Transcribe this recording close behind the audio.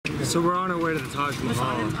So we're on our way to the Taj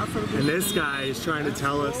Mahal, and this guy is trying to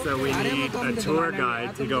tell us that we need a tour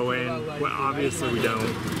guide to go in. Well, obviously we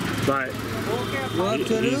don't, but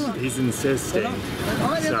he's insisting.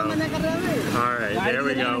 So, alright, there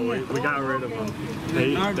we go. We got rid of them.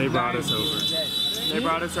 They brought us over. They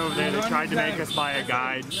brought us over there. They tried to make us buy a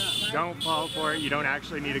guide. Don't fall for it. You don't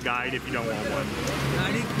actually need a guide if you don't want one.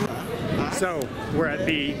 So, we're at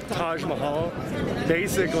the Taj Mahal.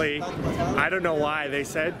 Basically, I don't know why, they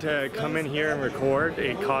said to come in here and record,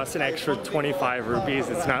 it costs an extra 25 rupees.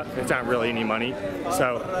 It's not really any money,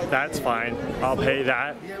 so that's fine. I'll pay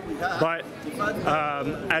that. But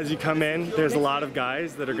as you come in, there's a lot of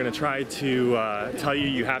guys that are going to try to tell you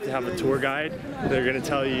you have to have a tour guide. They're going to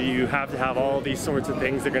tell you you have to have all these sorts of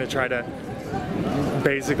things. They're going to try to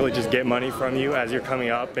basically just get money from you as you're coming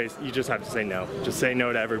up. You just have to say no. Just say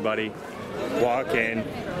no to everybody. Walk in.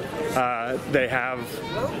 They have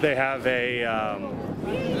a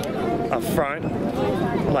front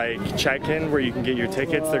like check-in where you can get your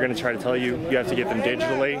tickets. They're going to try to tell you you have to get them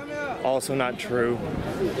digitally. Also not true.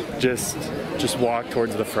 Just walk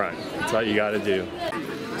towards the front. That's all you got to do.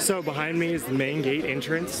 So behind me is the main gate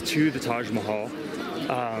entrance to the Taj Mahal.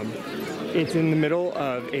 It's in the middle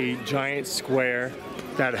of a giant square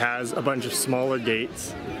that has a bunch of smaller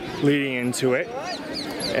gates leading into it.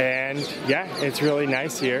 And yeah, it's really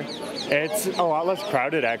nice here. It's a lot less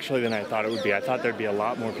crowded actually than I thought it would be. I thought there'd be a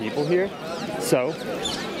lot more people here. So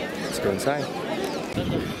let's go inside.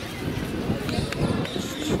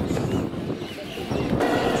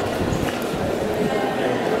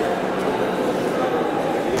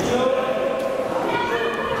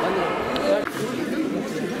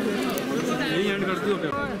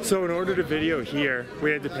 So in order to video here,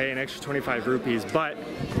 we had to pay an extra 25 rupees, but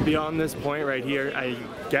beyond this point right here, I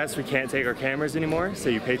guess we can't take our cameras anymore, so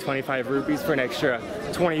you pay 25 rupees for an extra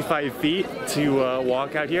 25 feet to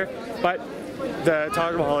walk out here. But the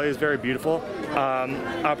Taj Mahal is very beautiful.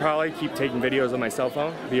 I'll probably keep taking videos on my cell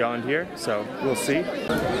phone beyond here, so we'll see.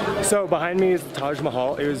 So behind me is the Taj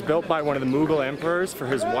Mahal. It was built by one of the Mughal emperors for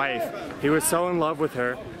his wife. He was so in love with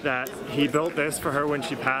her that he built this for her when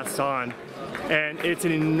she passed on. And it's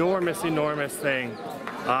an enormous, enormous thing.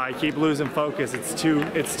 I keep losing focus. It's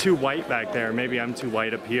too white back there. Maybe I'm too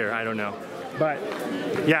white up here. I don't know. But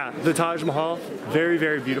yeah, the Taj Mahal, very,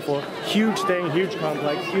 very beautiful. Huge thing, huge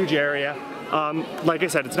complex, huge area. Like I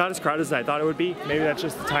said, it's not as crowded as I thought it would be. Maybe that's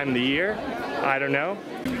just the time of the year. I don't know.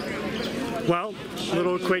 Well,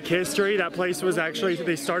 little quick history. That place was actually,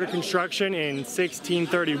 they started construction in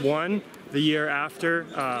 1631, the year after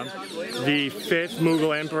the 5th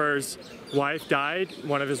Mughal emperor's wife died,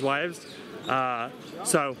 one of his wives.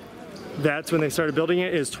 So that's when they started building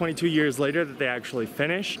it. It was 22 years later that they actually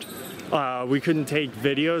finished. We couldn't take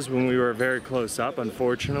videos when we were very close up,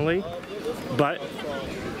 unfortunately. But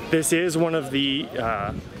this is one of the,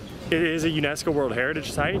 it is a UNESCO World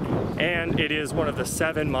Heritage Site, and it is one of the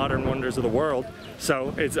 7 modern wonders of the world.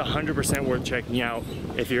 So it's 100% worth checking out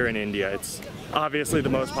if you're in India. It's obviously the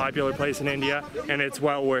most popular place in India, and it's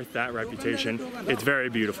well worth that reputation. It's very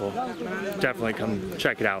beautiful. Definitely come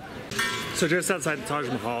check it out. So just outside the Taj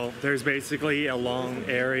Mahal, there's basically a long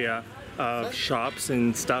area of shops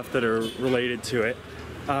and stuff that are related to it.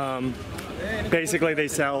 Basically they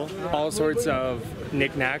sell all sorts of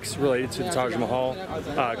knickknacks related to the Taj Mahal,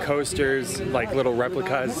 coasters, like little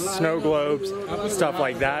replicas, snow globes, stuff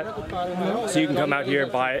like that. So you can come out here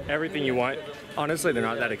and buy everything you want. Honestly, they're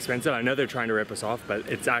not that expensive. I know they're trying to rip us off, but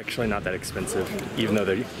it's actually not that expensive, even though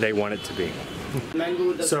they want it to be.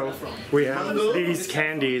 So we have these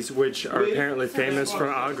candies, which are apparently famous from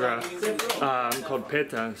Agra, called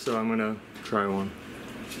pita. So I'm gonna try one.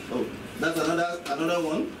 Oh, that's another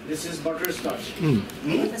one. This is butterscotch.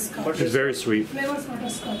 It's very sweet.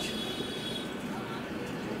 Butterscotch.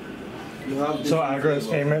 So Agra is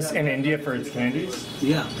famous in India for its candies?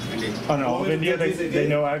 Yeah. On all of India, they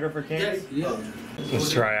know Agra for candies? Yeah.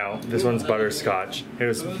 Let's try out. This one's butterscotch. It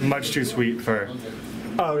was much too sweet for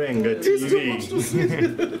Auranga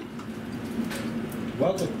TV.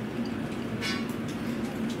 Welcome.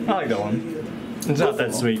 I like that one. It's not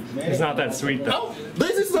that sweet. It's not that sweet though. Oh,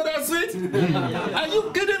 this is not that sweet? Are you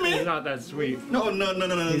kidding me? It's not that sweet. No.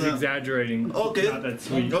 He's exaggerating. Okay. It's not that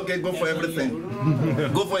sweet. Okay, go for everything.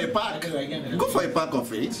 Go for a pack. Go for a pack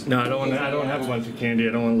of it. No, I don't have a bunch of candy.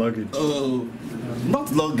 I don't want luggage. Oh,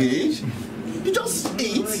 not luggage. You just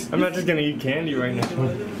eat. I'm not just gonna eat candy right now.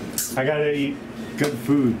 I gotta eat good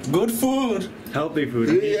food. Good food. Healthy food.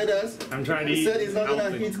 Do you hear that? I'm trying to eat. He said he's not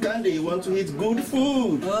gonna eat candy. He wants to eat good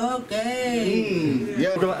food. Okay.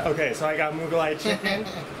 Yeah. Okay, so I got Mughalai chicken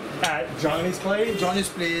at Johnny's place. Johnny's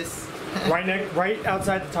place. right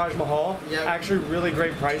outside the Taj Mahal. Yeah. Actually, really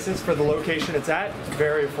great prices for the location it's at. It's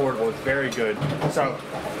very affordable. It's very good. So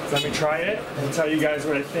let me try it and tell you guys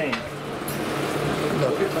what I think.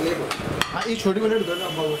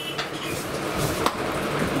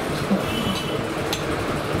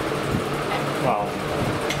 Wow,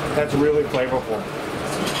 that's really flavorful.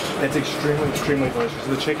 It's extremely delicious.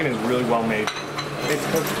 The chicken is really well made. It's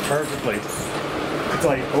cooked perfectly. It's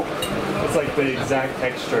like the exact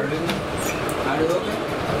texture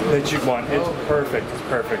that you'd want. It's perfect. It's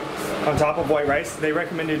perfect. On top of white rice, they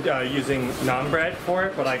recommended using naan bread for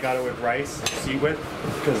it, but I got it with rice to eat with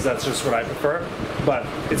because that's just what I prefer. But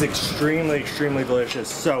it's extremely delicious.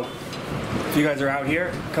 So if you guys are out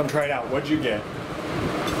here, come try it out. What'd you get?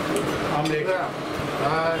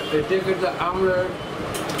 They take it the omelet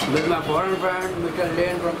with my foreign friend, Mr.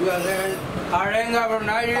 Lane from USA, Arenga from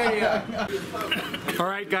Nigeria. All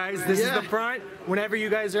right, guys, this is the front. Whenever you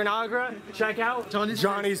guys are in Agra, check out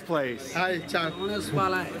Johnny's place. Hi, ciao.